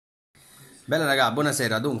Bella raga,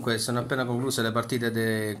 buonasera. Dunque, sono appena concluse le partite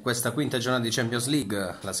di questa quinta giornata di Champions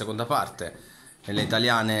League, la seconda parte. E le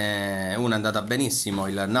italiane, una è andata benissimo,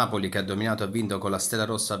 il Napoli che ha dominato e vinto con la Stella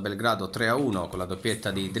Rossa a Belgrado 3-1, con la doppietta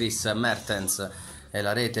di Dries Mertens e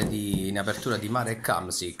la rete in apertura di Marek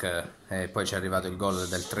Hamsik. E poi c'è arrivato il gol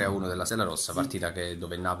del 3-1 della Stella Rossa, partita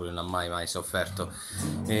dove il Napoli non ha mai sofferto.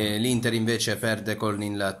 E l'Inter invece perde con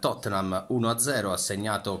il Tottenham 1-0, ha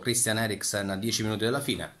segnato Christian Eriksen a 10 minuti dalla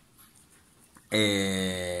fine.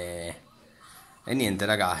 E niente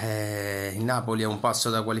raga, il Napoli è un passo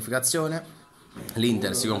da qualificazione,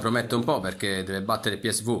 l'Inter si compromette un po' perché deve battere il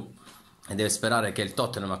PSV e deve sperare che il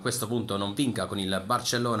Tottenham a questo punto non vinca con il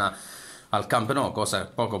Barcellona al Camp Nou, cosa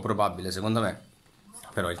poco probabile secondo me,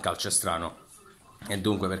 però il calcio è strano e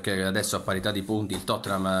dunque perché adesso a parità di punti il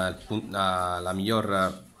Tottenham ha la miglior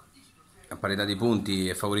a parità di punti,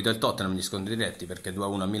 è favorito il Tottenham negli scontri diretti perché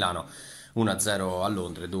 2-1 a Milano, 1-0 a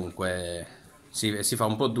Londra, dunque si fa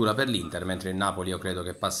un po' dura per l'Inter, mentre il Napoli io credo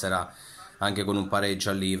che passerà anche con un pareggio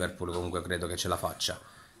a Liverpool, comunque credo che ce la faccia.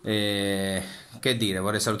 E che dire,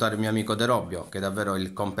 vorrei salutare il mio amico De Robbio, che è davvero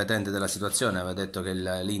il competente della situazione, aveva detto che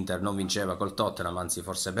l'Inter non vinceva col Tottenham, anzi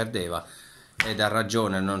forse perdeva, ed ha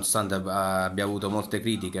ragione, nonostante abbia avuto molte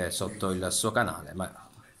critiche sotto il suo canale, ma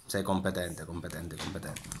sei competente.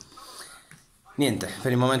 Niente,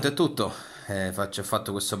 per il momento è tutto, ho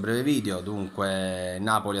fatto questo breve video, dunque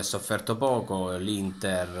Napoli ha sofferto poco,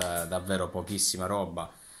 l'Inter davvero pochissima roba,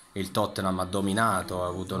 il Tottenham ha dominato, ha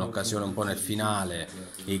avuto un'occasione un po' nel finale,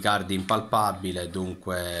 Icardi impalpabile,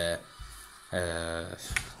 dunque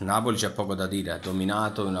Napoli c'è poco da dire, ha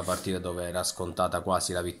dominato in una partita dove era scontata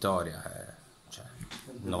quasi la vittoria, cioè,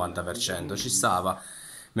 il 90% ci stava.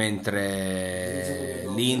 Mentre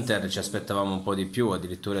l'Inter ci aspettavamo un po' di più,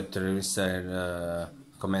 addirittura il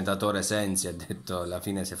commentatore Sensi ha detto alla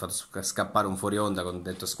fine si è fatto scappare un fuori onda con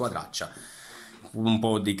detto squadraccia. Un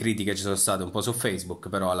po' di critiche ci sono state un po' su Facebook,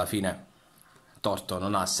 però alla fine torto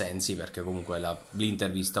non ha Sensi perché comunque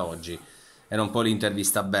l'intervista oggi era un po'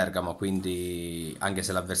 l'intervista a Bergamo, quindi anche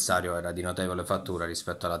se l'avversario era di notevole fattura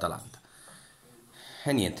rispetto all'Atalanta.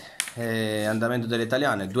 E niente, andamento delle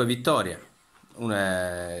italiane, 2 vittorie.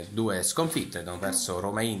 2 sconfitte, hanno perso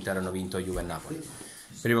Roma e Inter, hanno vinto Juve e Napoli.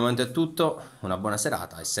 Per il momento è tutto, una buona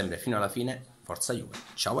serata e sempre fino alla fine, forza Juve,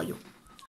 ciao a Juve.